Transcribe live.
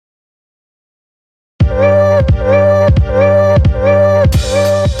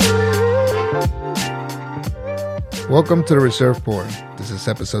Welcome to the Reserve Pour. This is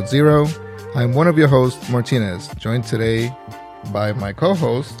episode 0. I'm one of your hosts, Martinez, joined today by my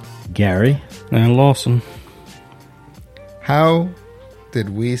co-host, Gary and Lawson. How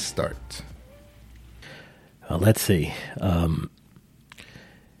did we start? Let's see.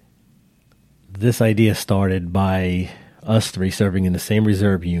 This idea started by us three serving in the same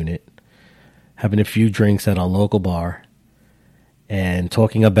reserve unit, having a few drinks at our local bar, and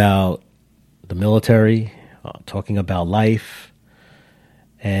talking about the military, talking about life.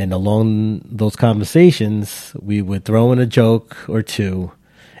 And along those conversations, we would throw in a joke or two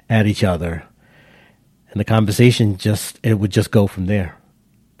at each other. And the conversation it would just go from there.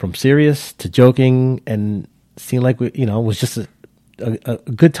 From serious to joking, and seemed like it was just a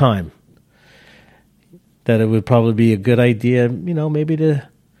good time. That it would probably be a good idea, maybe to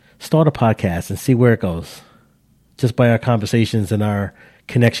start a podcast and see where it goes. Just by our conversations and our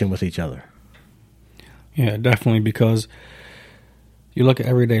connection with each other. Yeah, definitely, because you look at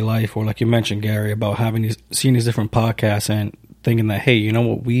everyday life, or like you mentioned, Gary, about seeing these different podcasts and thinking that, hey, you know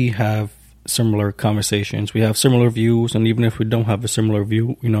what, we have similar conversations, we have similar views, and even if we don't have a similar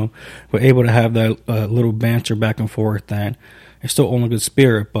view, we're able to have that little banter back and forth, and it's still only good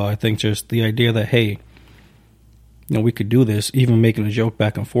spirit. But I think just the idea that, hey, we could do this, even making a joke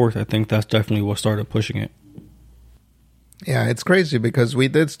back and forth, I think that's definitely what started pushing it. Yeah, it's crazy because we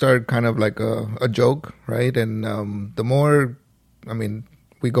did start kind of like a joke, right? And the more,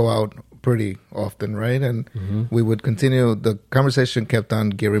 we go out pretty often, right? And we would continue, the conversation kept on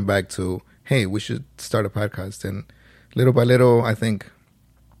gearing back to, hey, we should start a podcast. And little by little, I think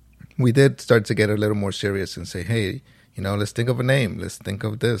we did start to get a little more serious and say, hey, let's think of a name. Let's think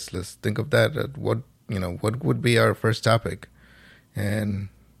of this. Let's think of that. What would be our first topic? And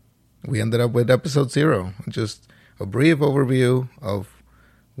we ended up with episode 0, just a brief overview of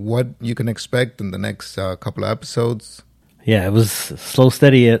what you can expect in the next couple of episodes. Yeah, it was slow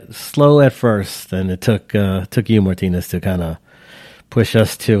at first, and it took you, Martinez, to kind of push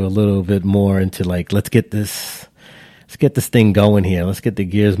us to a little bit more into like, let's get this thing going here. Let's get the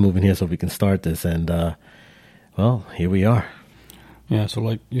gears moving here so we can start this. And well, here we are. Yeah, so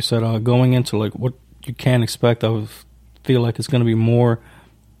like you said, going into like what you can expect, I would feel like it's going to be more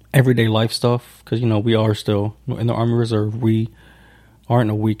everyday life stuff, because we are still in the Army Reserve. We aren't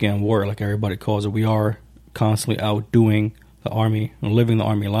a weekend warrior like everybody calls it. We are constantly out doing the Army and living the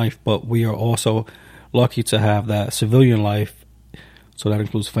Army life, but we are also lucky to have that civilian life. So that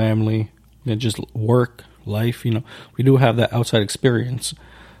includes family and just work life. We do have that outside experience.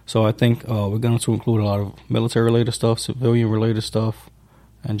 So I think we're going to include a lot of military related stuff, civilian related stuff,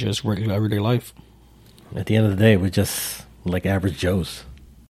 and just regular everyday life. At the end of the day, we're just like average Joes.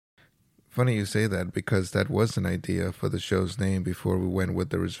 Funny you say that, because that was an idea for the show's name before we went with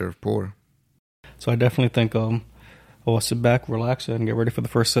the Reserve Pour. So I definitely think I'll sit back, relax, and get ready for the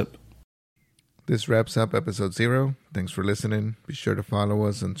first sip. This wraps up episode 0. Thanks for listening. Be sure to follow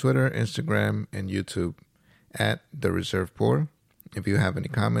us on Twitter, Instagram, and YouTube at The Reserve Pour. If you have any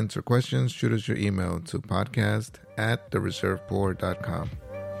comments or questions, shoot us your email to podcast@thereservepour.com.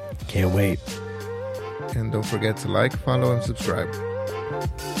 Can't wait. And don't forget to like, follow, and subscribe.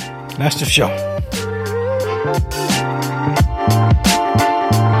 That's the show.